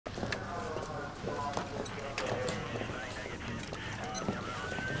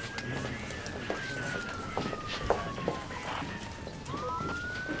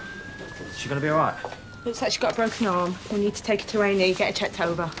going to be all right? Looks like she's got a broken arm. We need to take her to A&E, get her checked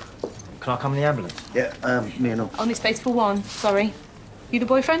over. Can I come in the ambulance? Yeah, me and all. Only space for one, sorry. You the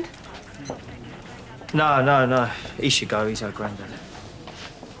boyfriend? No. He should go. He's her granddad.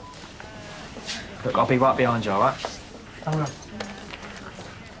 Look, I'll be right behind you, all right? All right.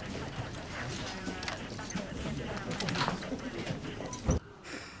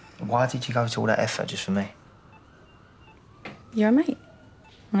 Why did you go to all that effort just for me? You're a mate.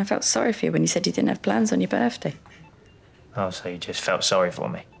 And I felt sorry for you when you said you didn't have plans on your birthday. Oh, so you just felt sorry for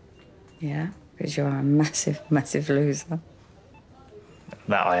me? Yeah, because you're a massive, massive loser.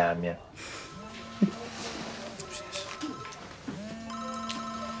 That I am, yeah.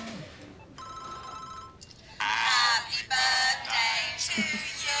 Happy birthday to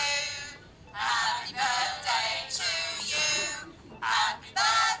you. Happy birthday to you. Happy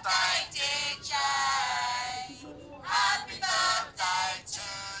birthday, dear Jay. Happy birthday to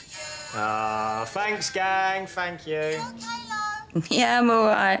you. Thanks, gang. Thank you. Yeah, I'm all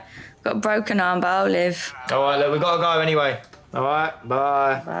right. Got a broken arm, but I'll live. All right, look, we've got to go anyway. All right,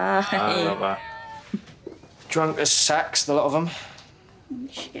 bye. Bye. Bye. Drunk as sacks, the lot of them.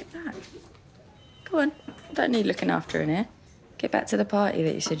 Shit back. Go on. Don't need looking after in here. Get back to the party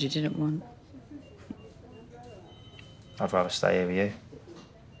that you said you didn't want. I'd rather stay here with you.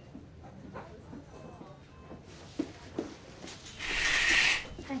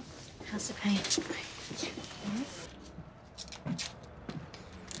 Hey, how's the pain?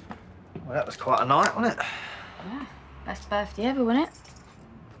 Well, that was quite a night, wasn't it? Yeah, best birthday ever, wasn't it?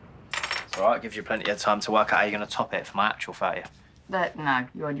 It's all right, it gives you plenty of time to work out how you're going to top it for my actual 30th. But no,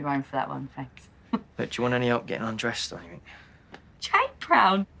 you're on your own for that one, thanks. But do you want any help getting undressed or anything? Jay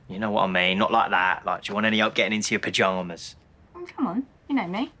Brown. You know what I mean, not like that. Like, do you want any help getting into your pyjamas? Oh, come on, you know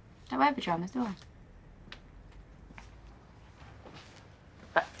me. Don't wear pyjamas, do I?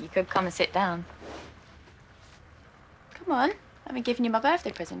 But you could come and sit down. Come on, I haven't given you my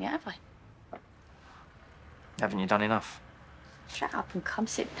birthday present yet, have I? Haven't you done enough? Shut up and come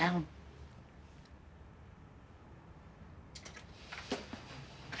sit down.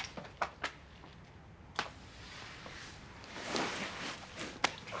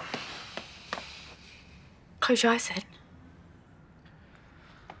 Close your eyes, Ed.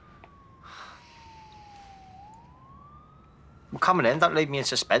 Well, come on in, don't leave me in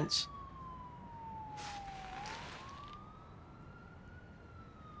suspense.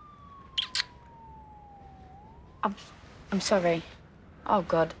 I'm sorry. Oh,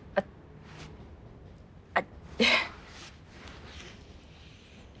 God.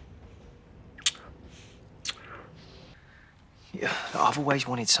 Yeah, I've always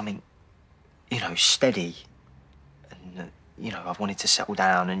wanted something, you know, steady. And, you know, I've wanted to settle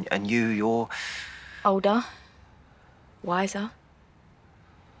down. And you're... Older. Wiser.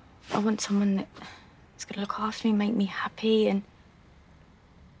 I want someone that's going to look after me, make me happy, and...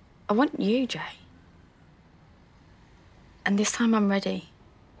 I want you, Jay. And this time I'm ready.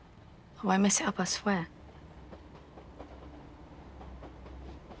 I won't mess it up, I swear.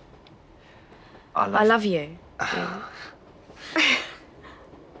 I love you.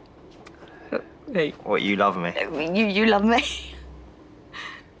 Hey. What, you love me? You love me.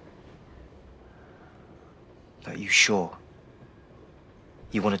 Are you sure?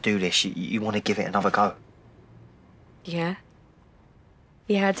 You want to do this? You want to give it another go? Yeah.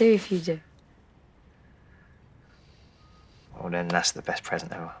 Yeah, I do if you do. Well, then that's the best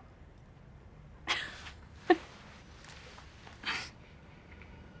present ever.